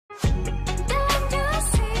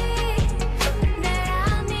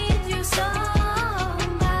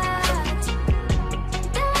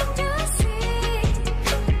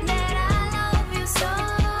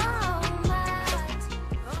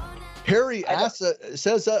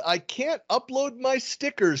says I can't upload my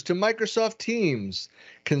stickers to Microsoft Teams.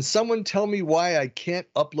 Can someone tell me why I can't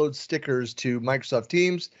upload stickers to Microsoft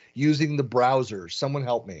Teams using the browser? Someone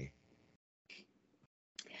help me.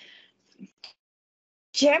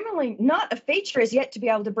 Generally, not a feature is yet to be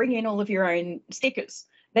able to bring in all of your own stickers.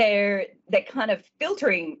 They're kind of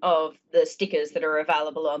filtering of the stickers that are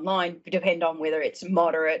available online depend on whether it's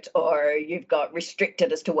moderate or you've got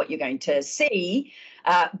restricted as to what you're going to see,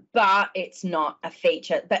 but it's not a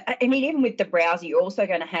feature. But I mean, even with the browser, you're also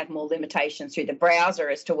going to have more limitations through the browser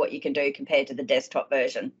as to what you can do compared to the desktop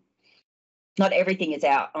version. Not everything is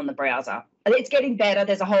out on the browser. It's getting better.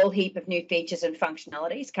 There's a whole heap of new features and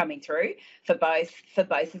functionalities coming through for both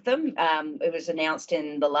of them. It was announced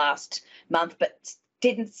in the last month, but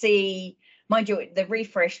didn't see, mind you, the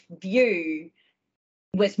refresh view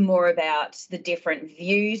was more about the different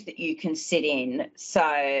views that you can sit in. So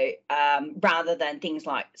rather than things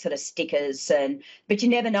like sort of stickers, but you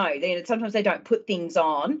never know. Sometimes they don't put things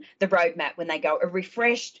on the roadmap when they go. A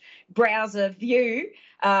refreshed browser view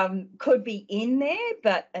could be in there,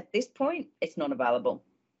 but at this point, it's not available.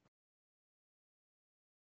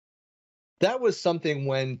 That was something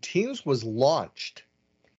when Teams was launched.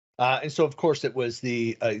 And so, of course, it was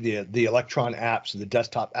the Electron apps and the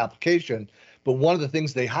desktop application. But one of the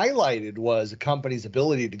things they highlighted was a company's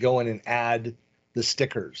ability to go in and add the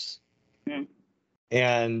stickers. Mm.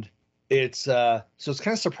 And it's so it's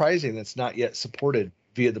kind of surprising it's not yet supported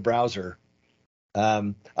via the browser.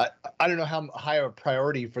 I don't know how high a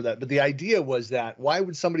priority for that, but the idea was that why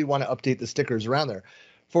would somebody want to update the stickers around there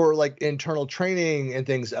for like internal training and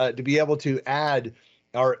things to be able to add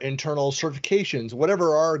our internal certifications,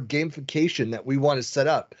 whatever our gamification that we want to set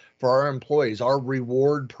up for our employees, our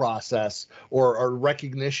reward process or our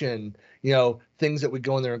recognition, things that we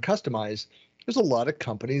go in there and customize. There's a lot of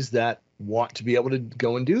companies that want to be able to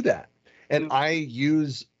go and do that. And I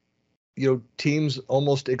use, Teams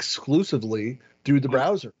almost exclusively through the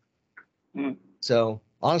browser. So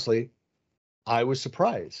honestly, I was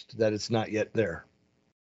surprised that it's not yet there.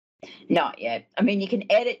 Not yet. I mean, you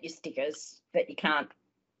can edit your stickers, but you can't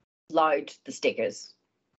load the stickers.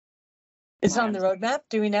 It's on the roadmap.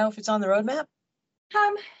 Do we know if it's on the roadmap?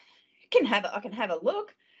 I can have a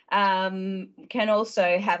look. Can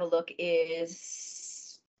also have a look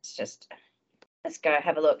let's go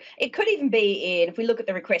have a look. It could even be if we look at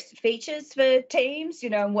the requested features for Teams,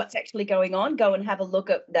 and what's actually going on, go and have a look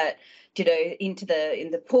at that, in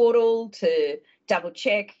the portal to double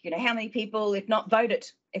check, how many people, if not vote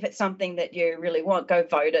it. If it's something that you really want, go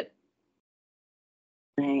vote it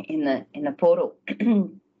in the portal.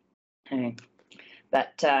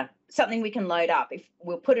 But something we can load up. If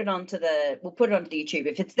we'll put it onto YouTube.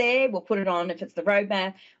 If it's there, we'll put it on. If it's the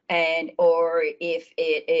roadmap, or if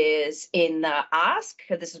it is in the ask,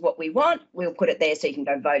 this is what we want, we'll put it there so you can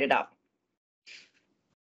go vote it up.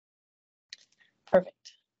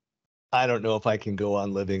 Perfect. I don't know if I can go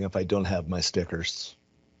on living if I don't have my stickers.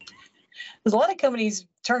 There's a lot of companies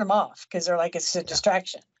turn them off because they're like, it's a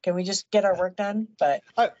distraction. Can we just get our work done? But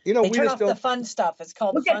they turn off the fun stuff. It's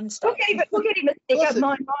called fun stuff. We'll get him a sticker.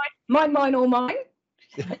 Mine, all mine.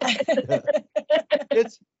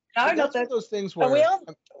 It's not those things where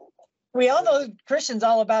we all know Christian's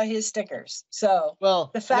all about his stickers. So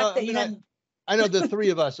the fact that I know the three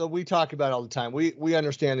of us, so we talk about it all the time. We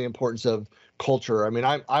understand the importance of culture. I mean,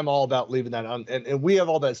 I'm all about leaving that on, and we have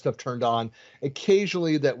all that stuff turned on.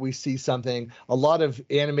 Occasionally that we see something, a lot of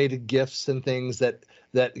animated GIFs and things that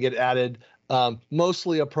get added,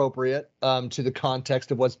 mostly appropriate to the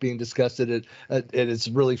context of what's being discussed. And it's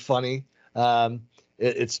really funny.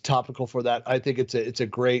 It's topical for that. I think it's a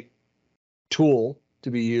great tool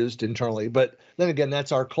to be used internally. But then again,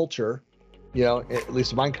 that's our culture, at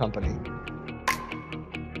least my company.